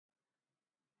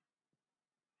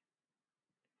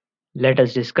Let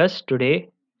us discuss today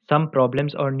some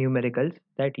problems or numericals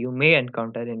that you may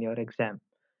encounter in your exam.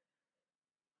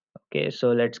 Okay,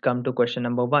 so let's come to question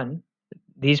number 1.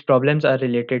 These problems are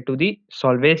related to the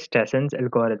Solovay Strassen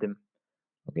algorithm.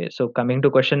 Okay, so coming to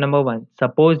question number 1,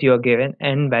 suppose you are given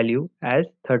n value as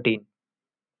 13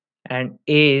 and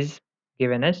a is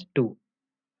given as 2.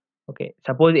 Okay,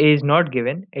 suppose a is not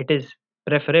given, it is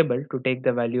preferable to take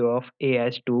the value of a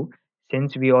as 2,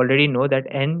 since we already know that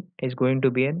n is going to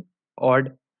be an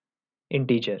odd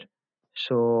integer,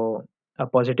 so a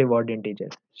positive odd integer.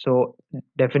 So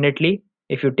definitely,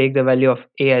 if you take the value of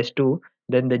a as 2,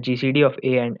 then the GCD of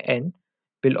a and n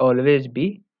will always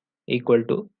be equal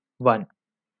to 1.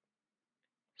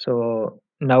 So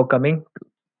now coming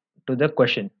to the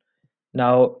question.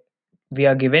 Now we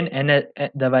are given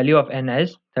the value of n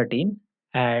as 13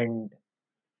 and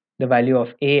the value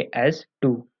of a as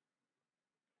 2.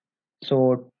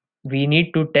 So we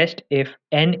need to test if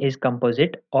n is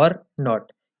composite or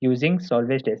not using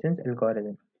Solovay-Stressen's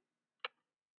algorithm.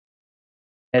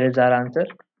 Here is our answer.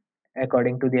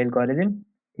 According to the algorithm,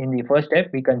 in the first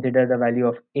step, we consider the value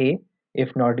of a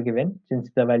if not given. Since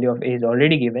the value of a is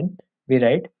already given, we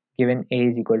write given a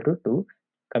is equal to 2.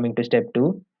 Coming to step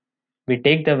 2, we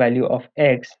take the value of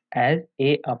x as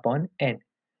a upon n.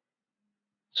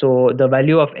 So the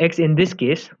value of x in this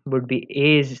case would be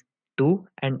a is 2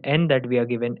 and n that we are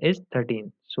given is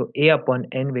 13. So a upon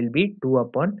n will be 2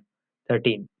 upon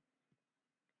 13.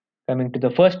 Coming to the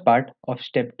first part of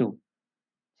step 2.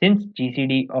 Since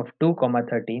GCD of 2,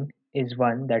 13 is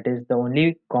 1, that is the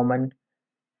only common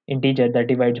integer that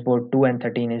divides both 2 and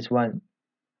 13 is 1.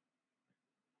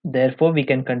 Therefore, we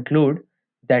can conclude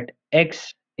that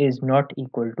x is not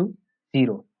equal to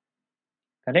 0.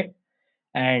 Correct?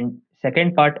 And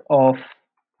second part of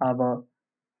our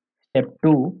step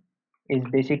 2 is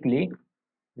basically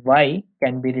y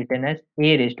can be written as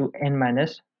a raised to n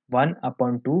minus 1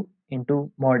 upon 2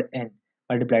 into mod n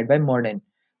multiplied by mod n.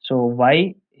 So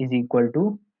y is equal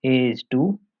to a is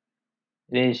 2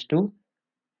 raised to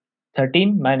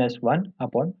 13 minus 1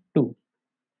 upon 2.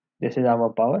 This is our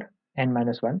power n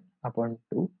minus 1 upon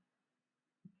 2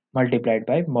 multiplied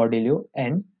by modulo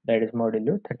n, that is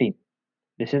modulo 13.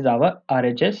 This is our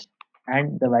RHS,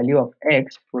 and the value of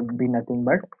x would be nothing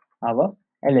but our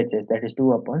LHS, that is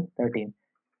 2 upon 13.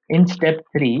 In step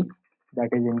 3, that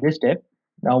is in this step,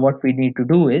 now what we need to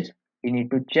do is we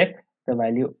need to check the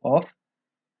value of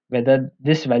whether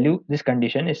this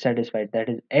condition is satisfied, that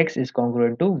is x is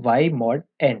congruent to y mod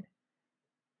n.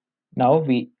 Now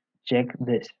we check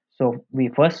this. So we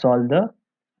first solve the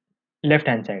left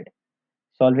hand side.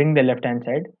 Solving the left hand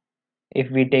side,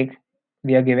 if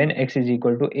we are given x is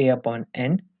equal to a upon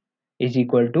n is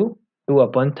equal to 2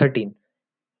 upon 13.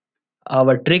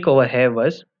 Our trick over here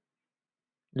was,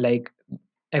 like,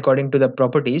 according to the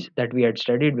properties that we had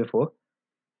studied before,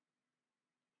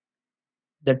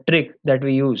 the trick that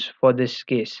we use for this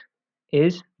case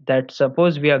is that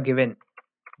suppose we are given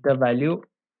the value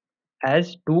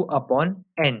as 2 upon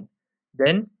n,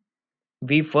 then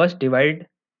we first divide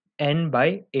n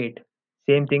by 8.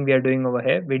 Same thing we are doing over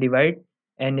here. We divide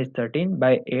n is 13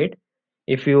 by 8.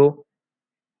 If you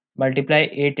multiply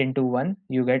 8 into 1,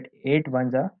 you get 8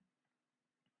 ones are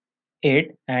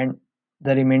 8, and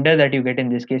the remainder that you get in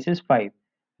this case is 5.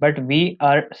 But we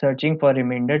are searching for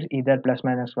remainders either plus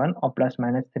minus 1 or plus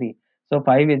minus 3. So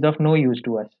 5 is of no use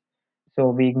to us. So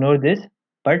we ignore this,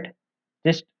 but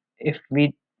just if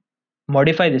we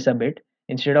modify this a bit,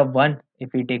 instead of 1, if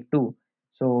we take 2,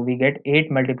 so we get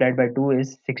 8 multiplied by 2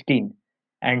 is 16,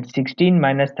 and 16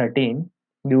 minus 13,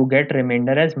 you get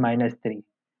remainder as minus 3,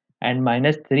 and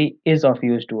minus 3 is of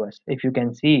use to us. If you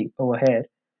can see over here,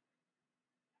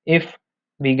 if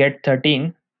we get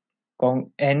 13,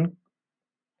 n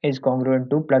is congruent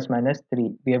to plus minus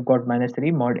 3, we have got minus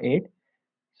 3 mod 8.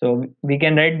 So we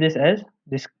can write this as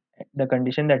this, the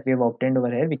condition that we have obtained over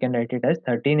here, we can write it as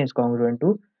 13 is congruent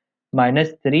to minus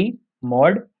 3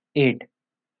 mod 8,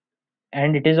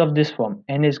 and it is of this form,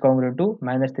 n is congruent to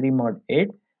minus 3 mod 8.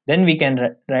 Then we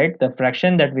can write the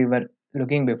fraction that we were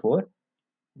looking before,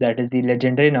 that is the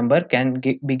Legendre number, can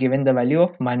be given the value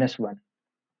of minus 1.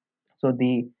 So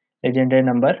the Legendre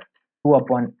number 2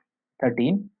 upon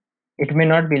 13, it may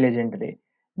not be Legendre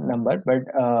number,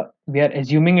 but we are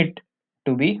assuming it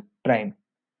to be prime.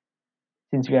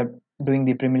 Since we are doing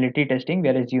the primality testing, we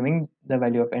are assuming the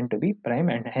value of n to be prime,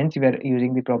 and hence we are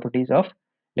using the properties of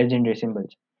Legendre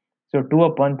symbols. So 2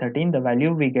 upon 13, the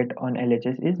value we get on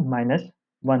LHS is minus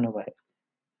 1 over here.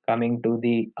 Coming to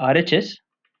the RHS,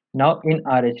 now in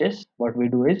RHS, what we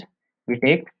do is we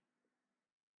take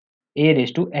a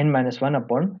raised to n minus 1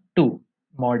 upon 2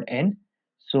 mod n.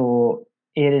 So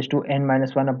a raised to n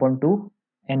minus 1 upon 2,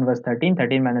 n was 13,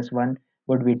 13 minus 1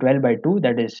 would be 12 by 2,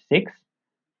 that is 6,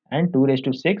 and 2 raised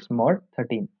to 6 mod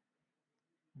 13.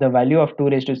 The value of 2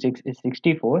 raised to 6 is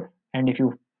 64, and if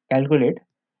you calculate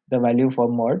the value for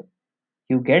mod,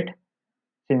 you get,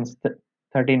 since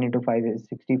 13 into 5 is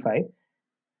 65,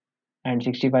 and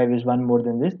 65 is 1 more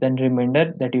than this, then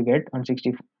remainder that you get on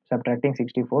 60, subtracting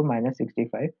 64 minus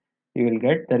 65, you will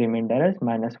get the remainder as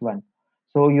minus 1.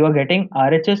 So you are getting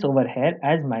RHS over here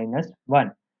as minus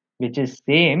 1, which is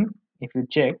same, if you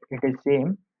check, it is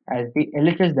same as the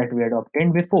LHS that we had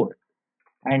obtained before,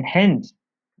 and hence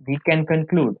we can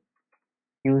conclude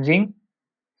using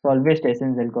Solovay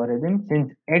Strassen algorithm,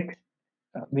 since x,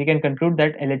 we can conclude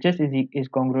that LHS is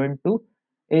congruent to,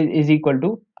 is equal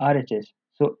to RHS.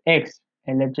 So x,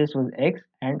 LHS was x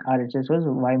and RHS was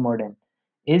y mod n,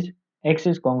 is x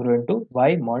is congruent to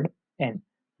y mod n.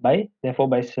 By therefore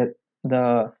by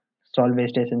the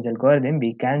Solovay Strassen algorithm,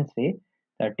 we can say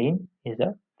 13 is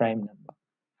a prime number.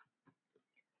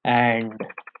 And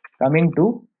coming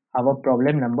to our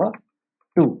problem number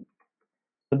 2.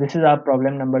 So this is our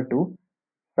problem number 2.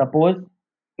 Suppose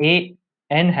n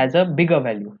has a bigger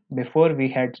value. Before we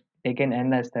had taken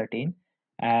n as 13,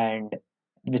 and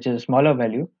which is a smaller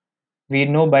value. We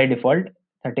know by default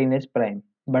 13 is prime.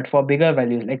 But for bigger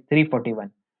values like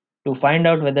 341, to find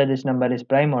out whether this number is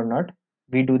prime or not,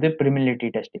 we do the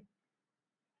primality testing.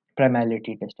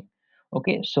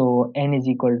 Okay, so n is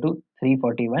equal to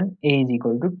 341, a is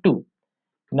equal to 2.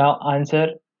 Now answer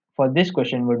for this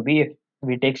question would be, if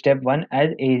we take step 1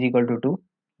 as a is equal to 2,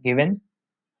 given,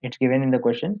 it's given in the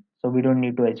question, so we don't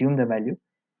need to assume the value.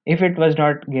 If it was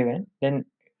not given, then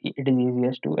it is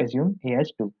easiest to assume a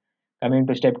as 2. Coming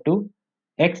to step 2,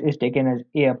 x is taken as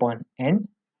a upon n.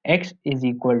 X is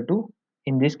equal to,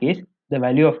 in this case, the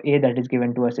value of a that is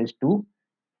given to us is 2.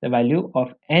 The value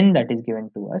of n that is given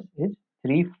to us is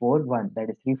 341, that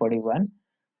is 341.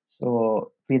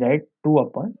 So we write 2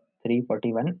 upon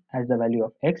 341 as the value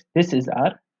of x. This is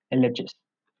our LHS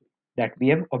that we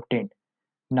have obtained.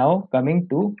 Now coming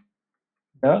to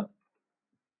the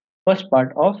first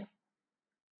part of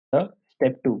the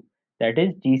step 2, that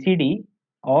is GCD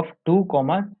of 2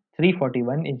 comma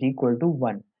 341 is equal to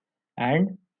 1,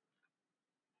 and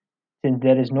since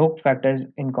there is no factors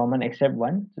in common except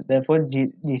 1, so therefore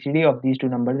GCD of these two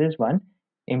numbers is 1,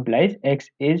 implies x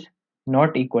is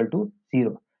not equal to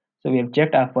 0. So we have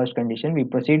checked our first condition. We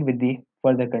proceed with the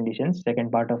further conditions.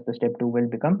 Second part of the step 2 will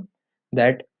become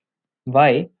that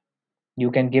y,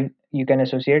 you can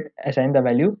assign the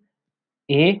value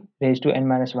a raised to n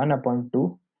minus 1 upon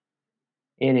 2,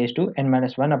 a raised to n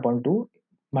minus 1 upon 2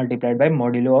 multiplied by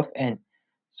modulo of n.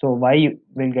 So y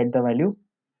will get the value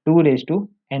 2 raised to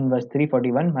n was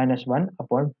 341 minus 1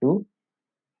 upon 2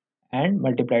 and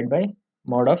multiplied by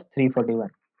mod of 341.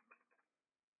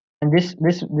 And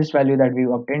this value that we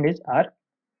obtained is r.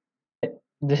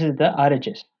 This is the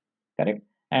RHS, correct?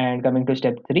 And coming to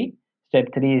step 3, step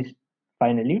 3 is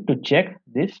finally to check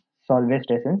this Solovay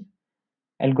Strassen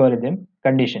algorithm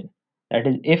condition, that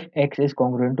is if x is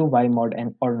congruent to y mod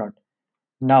n or not.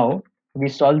 Now we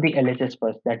solve the LHS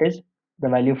first, that is the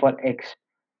value for x.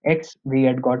 X we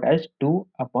had got as 2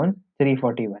 upon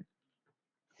 341.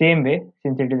 Same way,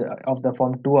 since it is of the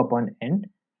form 2 upon n,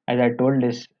 as I told,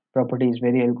 this property is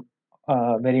very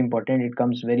important, it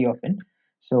comes very often.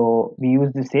 So we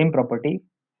use the same property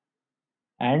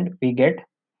and we get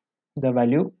the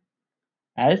value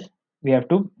as, we have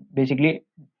to basically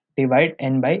divide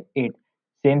n by 8.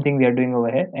 Same thing we are doing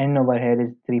over here. N over here is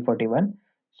 341.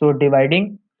 So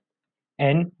dividing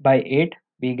n by 8,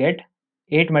 we get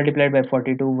 8 multiplied by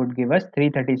 42 would give us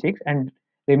 336, and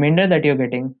remainder that you're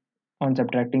getting on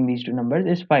subtracting these two numbers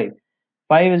is 5.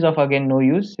 5 is of again no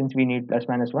use, since we need plus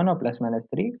minus 1 or plus minus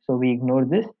 3, so we ignore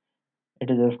this. It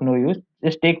is of no use.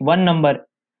 Just take one number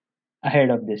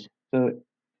ahead of this. So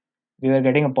we were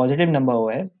getting a positive number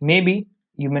over here. Maybe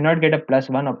you may not get a plus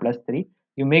 1 or plus 3,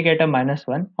 you may get a minus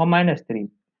 1 or minus 3.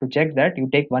 To check that, you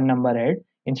take one number ahead.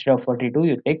 Instead of 42,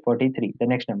 you take 43, the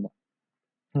next number.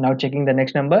 Now checking the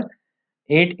next number,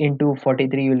 8 into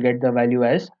 43, you will get the value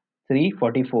as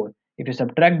 344. If you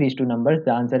subtract these two numbers,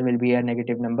 the answer will be a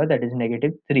negative number, that is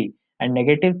negative 3. And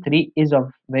negative 3 is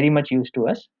of very much use to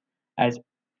us, as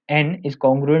n is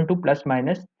congruent to plus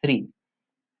minus 3.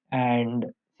 And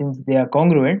since they are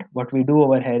congruent, what we do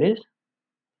over here is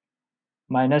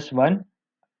minus 1.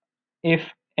 If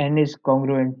n is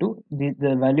congruent to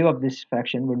the value of this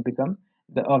fraction would become,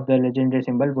 of the Legendre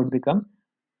symbol would become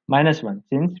minus 1,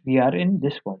 since we are in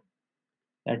this form,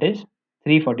 that is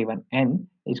 341. N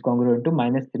is congruent to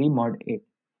minus 3 mod 8.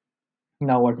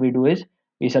 Now what we do is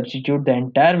we substitute the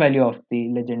entire value of the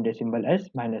Legendre symbol as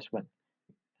minus 1.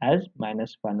 as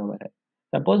minus 1 over here.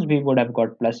 Suppose we would have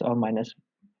got plus or minus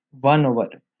 1 over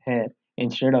here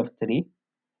instead of 3,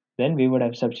 then we would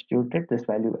have substituted this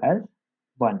value as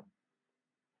 1.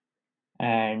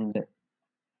 And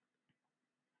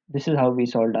this is how we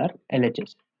solved our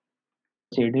LHS.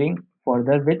 Proceeding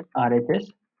further with RHS.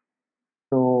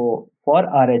 So for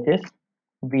RHS,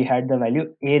 we had the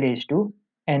value a raised to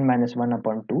n minus 1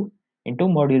 upon 2 into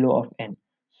modulo of n.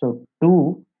 So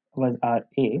 2 was our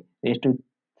a raised to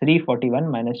 341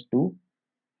 minus 2,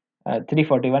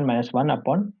 341 minus 1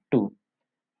 upon 2.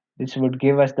 This would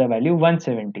give us the value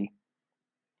 170,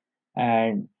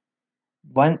 and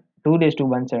 2 raised to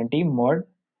 170 mod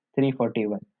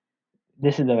 341.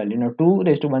 This is the value. Now 2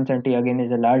 raised to 170 again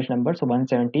is a large number, so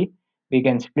 170 we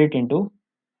can split into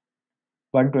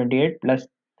 128 plus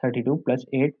 32 plus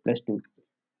 8 plus 2,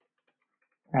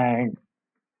 and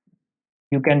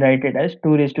you can write it as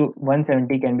 2 raised to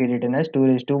 170 can be written as 2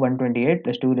 raised to 128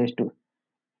 plus 2 raised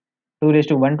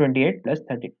to 128 plus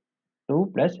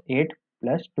 32 plus 8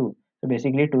 plus 2. So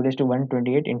basically 2 raised to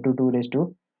 128 into 2 raised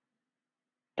to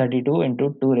 32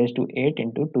 into 2 raised to 8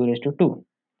 into 2 raised to 2.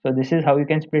 So this is how you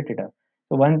can split it up.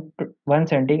 So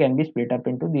 170 can be split up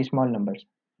into these small numbers.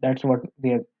 That's what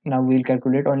we are. Now we'll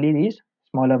calculate only these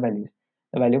smaller values,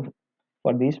 the value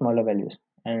for these smaller values.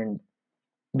 And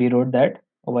we wrote that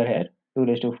over here: 2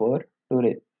 raised to 4, 2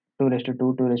 raised to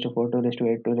 2, 2 raised to 4, 2 raised to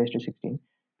 8, 2 raised to 16,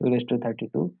 2 raised to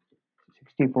 32,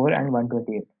 64, and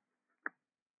 128.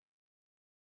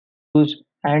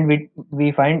 And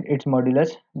we find its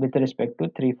modulus with respect to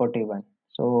 341.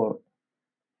 So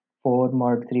 4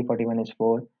 mod 341 is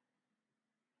 4.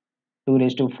 2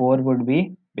 raised to 4 would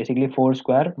be basically 4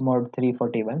 square mod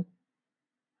 341,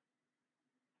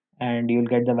 and you'll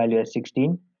get the value as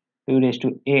 16. 2 raised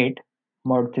to 8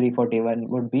 mod 341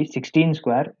 would be 16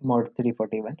 square mod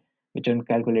 341, which on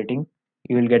calculating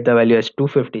you will get the value as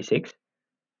 256.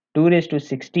 2 raised to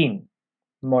 16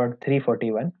 mod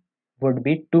 341 would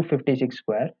be 256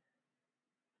 square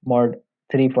mod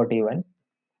 341,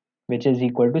 which is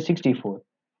equal to 64.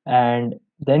 And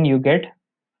then you get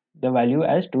the value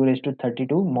as 2 raised to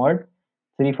 32 mod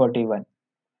 341.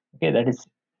 Okay, that is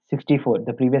 64.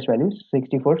 The previous value is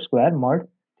 64 square mod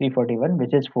 341,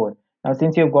 which is 4. Now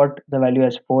since you've got the value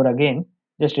as 4 again,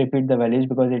 just repeat the values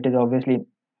because it is obviously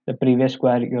the previous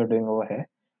square you're doing over here.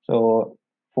 So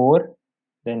 4,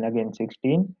 then again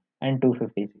 16 and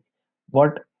 256.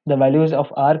 What the values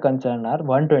of our concern are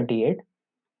 128,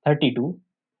 32,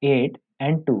 8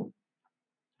 and 2.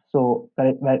 So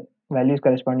values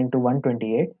corresponding to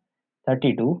 128,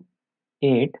 32,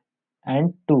 8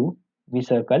 and 2 we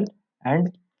circle,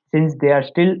 and since they are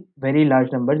still very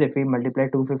large numbers, if we multiply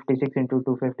 256 into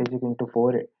 256 into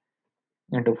 4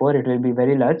 it will be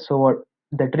very large. So what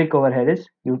the trick over here is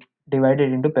you divide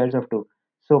it into pairs of 2.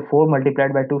 So 4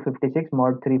 multiplied by 256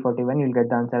 mod 341, you'll get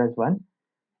the answer as 1.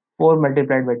 4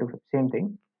 multiplied by 2, same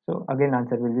thing, so again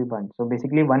answer will be 1. So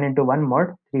basically 1 into 1 mod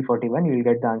 341, you will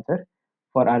get the answer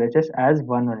for RHS as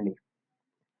 1 only.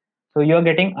 So you are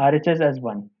getting RHS as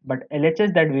 1, but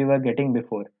LHS that we were getting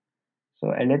before, so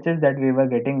LHS that we were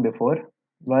getting before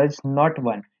was not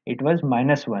 1, it was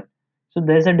minus 1. So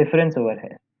there's a difference over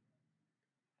here.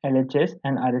 LHS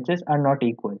and RHS are not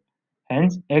equal.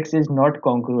 Hence, X is not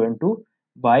congruent to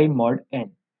Y mod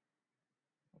N.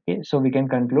 Okay, so we can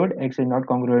conclude X is not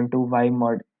congruent to Y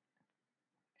mod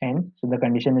N. So the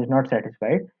condition is not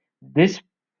satisfied.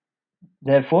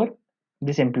 Therefore,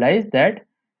 this implies that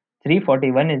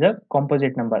 341 is a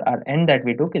composite number. Our N that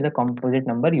we took is a composite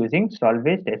number using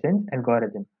Solovay Strassen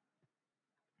algorithm.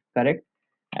 Correct?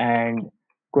 And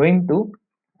going to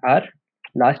our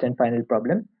last and final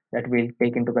problem that we'll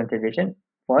take into consideration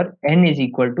for n is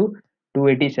equal to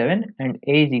 287 and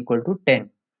a is equal to 10.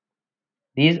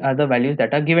 These are the values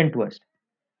that are given to us.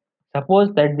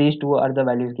 Suppose that these two are the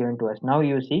values given to us. Now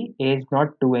you see a is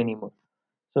not 2 anymore.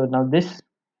 So now this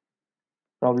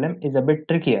problem is a bit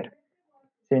trickier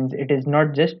since it is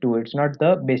not just 2, it's not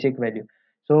the basic value.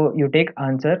 So you take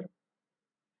answer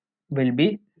will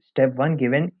be step 1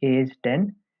 given a is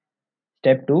 10.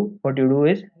 Step 2, what you do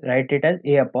is write it as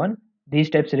a upon. These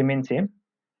steps remain same.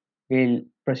 We'll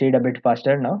proceed a bit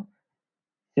faster now.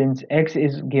 Since x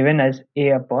is given as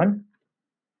a upon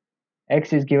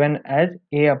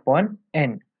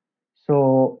n.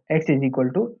 So x is equal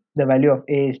to the value of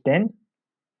a is 10,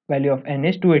 value of n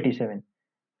is 287.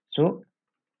 So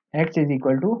x is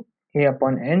equal to a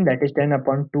upon n, that is 10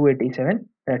 upon 287.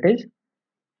 That is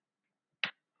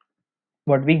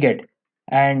what we get.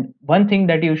 And one thing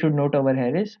that you should note over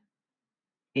here is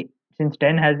since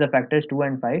 10 has the factors 2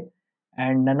 and 5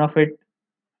 and none of it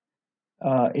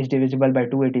is divisible by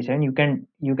 287,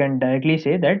 you can directly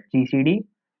say that GCD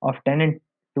of 10 and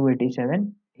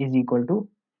 287 is equal to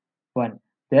 1.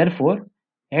 Therefore,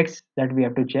 x that we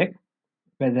have to check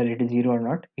whether it is 0 or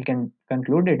not, we can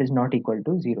conclude it is not equal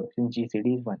to 0 since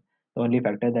GCD is 1. The only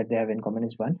factor that they have in common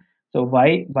is 1. So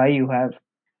why you have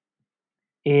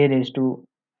a raised to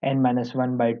n minus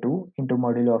 1 by 2 into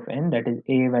modulo of n, that is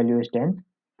a value is 10,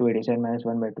 287 minus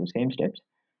 1 by 2, same steps,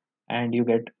 and you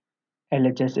get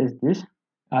LHS is this,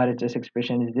 RHS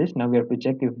expression is this. Now we have to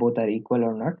check if both are equal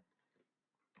or not.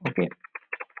 Okay,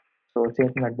 so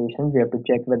same conditions, we have to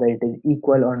check whether it is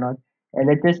equal or not.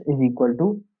 LHS is equal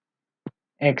to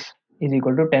x is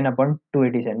equal to 10 upon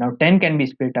 287. Now 10 can be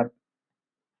split up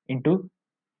into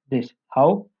this.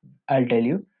 How? I'll tell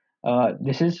you.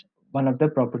 This is one of the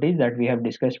properties that we have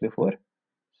discussed before.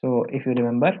 So if you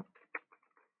remember,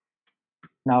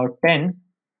 now 10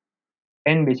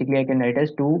 basically I can write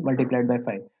as 2 multiplied by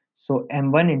 5. So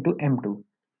m1 into m2,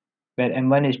 where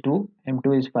m1 is 2,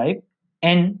 m2 is 5,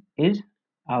 n is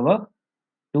our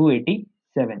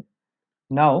 287.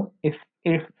 Now if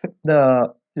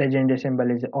the Legendre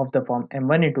symbol is of the form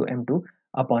m1 into m2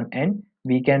 upon n,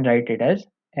 we can write it as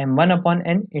m1 upon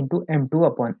n into m2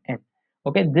 upon n.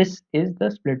 Okay, this is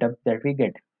the split up that we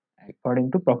get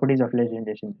according to properties of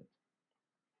Legendre symbol.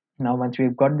 Now once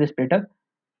we've got this split up,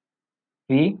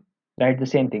 we write the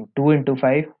same thing. 2 into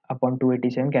 5 upon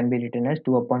 287 can be written as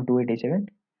 2 upon 287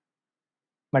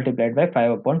 multiplied by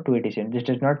 5 upon 287. This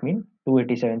does not mean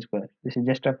 287 square. This is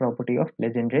just a property of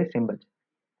Legendre symbols.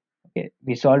 Okay,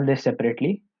 we solve this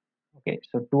separately. Okay,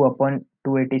 so 2 upon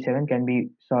 287 can be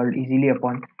solved easily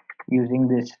upon using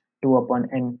this 2 upon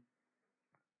n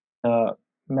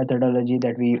methodology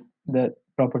that the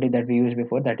property that we used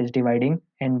before, that is dividing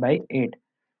n by 8.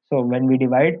 So when we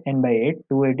divide n by 8,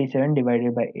 287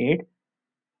 divided by 8,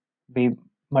 we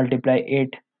multiply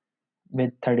 8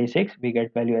 with 36, we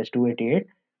get value as 288.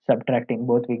 Subtracting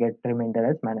both, we get remainder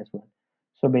as minus 1.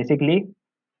 So basically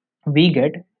we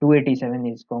get 287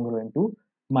 is congruent to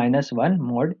minus 1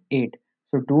 mod 8.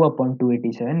 So 2 upon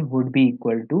 287 would be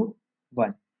equal to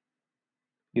 1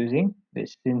 using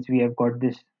this. Since we have got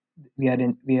this, we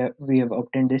have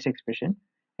obtained this expression,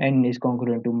 n is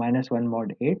congruent to minus 1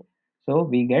 mod 8. So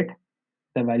we get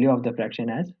the value of the fraction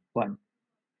as 1.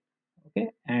 Okay,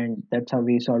 and that's how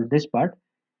we solve this part.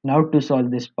 Now to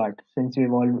solve this part, since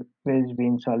we've always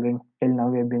been solving till now,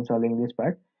 we have been solving this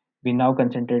part, we now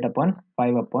concentrate upon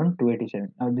 5 upon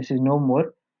 287. Now this is no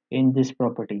more in this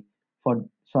property. For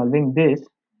solving this,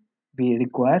 we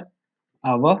require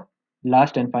our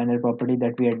last and final property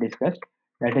that we had discussed,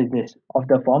 that is this, of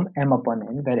the form m upon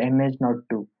n, where m is not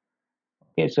 2.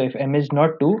 Okay, so if m is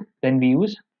not 2, then we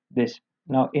use this.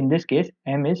 Now in this case,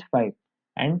 m is 5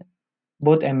 and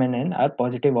both m and n are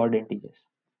positive odd integers.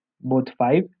 Both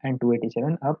 5 and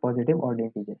 287 are positive odd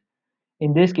integers.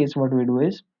 In this case, what we do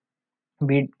is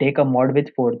we take a mod with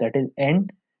 4, that is n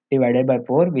divided by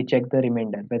 4. We check the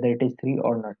remainder whether it is 3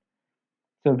 or not.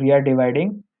 So we are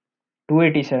dividing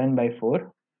 287 by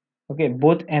 4. Okay,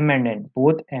 both m and n,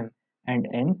 both m and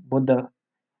n, both the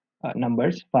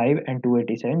numbers 5 and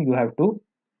 287, you have to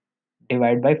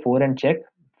divide by 4 and check.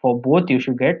 For both you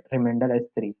should get remainder as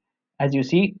 3. As you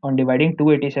see, on dividing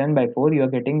 287 by 4 you are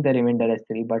getting the remainder as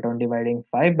 3, but on dividing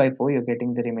 5 by 4 you are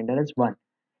getting the remainder as 1.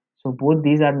 So both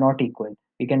these are not equal.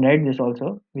 We can write this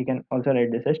also. We can also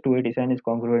write this as 287 is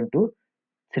congruent to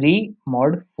 3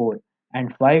 mod 4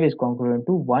 and 5 is congruent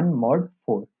to 1 mod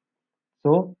 4.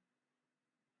 So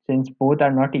since both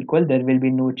are not equal, there will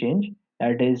be no change,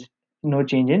 that is no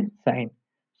change in sign.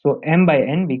 So m by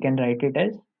n, we can write it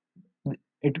as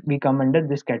we come under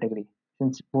this category.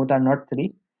 Since both are not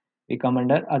 3, we come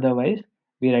under otherwise.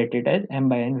 We write it as m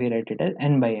by n, we write it as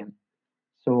n by m.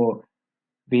 So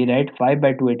we write 5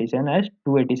 by 287 as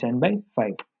 287 by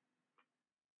 5.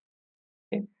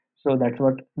 Okay, so that's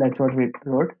what we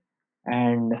wrote,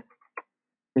 and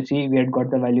you see we had got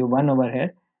the value 1 over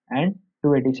here and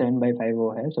 287 by 5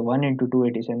 over here. So 1 into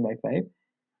 287 by 5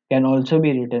 can also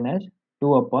be written as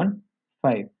 2 upon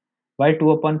 5. Why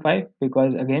 2 upon 5?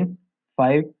 Because again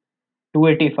 5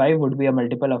 285 would be a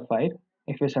multiple of 5.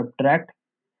 If you subtract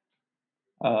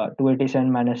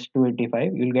 287 minus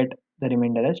 285, you'll get the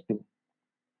remainder as 2.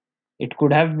 It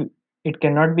could have, it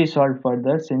cannot be solved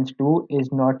further since 2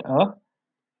 is not a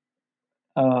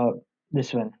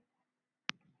this one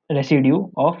residue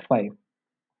of 5.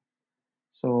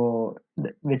 So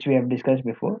which we have discussed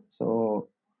before. So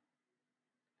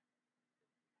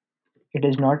it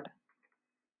is not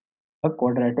a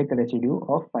quadratic residue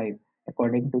of 5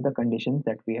 according to the conditions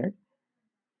that we had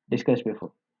discussed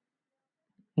before.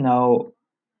 Now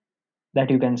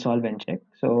that you can solve and check.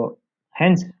 So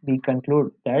hence we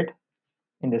conclude that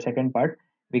in the second part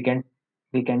we can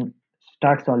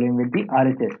start solving with the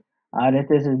RHS.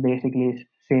 RHS is basically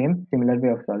similar way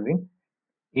of solving.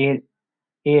 A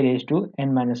raised to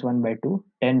n minus 1 by 2,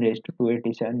 10 raised to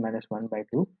 287 minus 1 by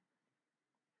 2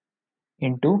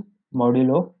 into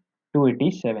modulo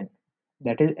 287.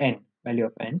 That is n, value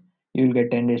of n. You will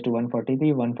get 10 raised to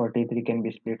 143. 143 can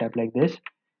be split up like this.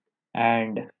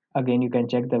 And again, you can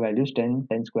check the values 10,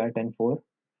 10 square, 10 4,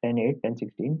 10 8, 10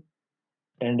 16,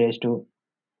 10 raised to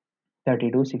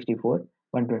 32, 64,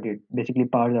 128. Basically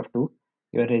powers of 2.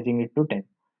 You are raising it to 10.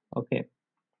 Okay.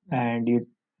 And you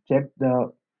check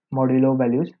the modulo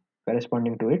values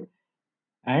corresponding to it.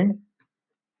 And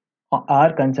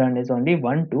our concern is only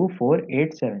 1, 2, 4,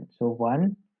 8, 7. So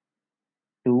 1,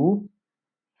 2,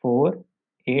 4,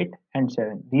 8, and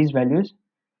 7. These values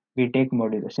we take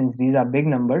modulo. Since these are big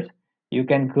numbers, you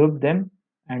can group them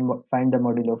and find the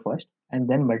modulo first and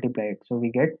then multiply it. So we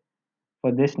get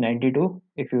for this 92,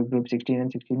 if you group 16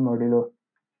 and 16 modulo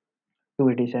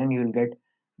 287, you will get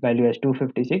value as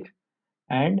 256.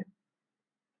 And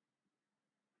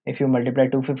if you multiply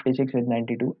 256 with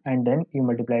 92 and then you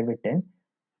multiply with 10,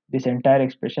 this entire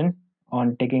expression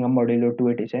on taking a modulo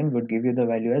 287 would give you the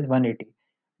value as 180.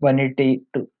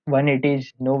 180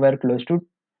 is nowhere close to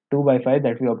 2 by 5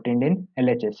 that we obtained in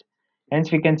LHS.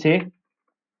 Hence, we can say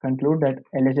conclude that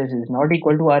LHS is not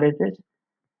equal to RHS.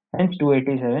 Hence,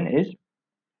 287 is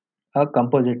a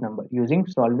composite number using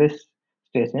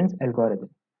Solovay-Strassens algorithm.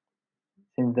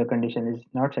 Since the condition is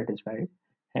not satisfied,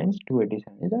 hence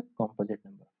 287 is a composite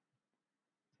number.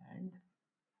 And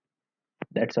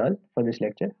that's all for this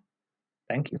lecture.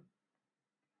 Thank you.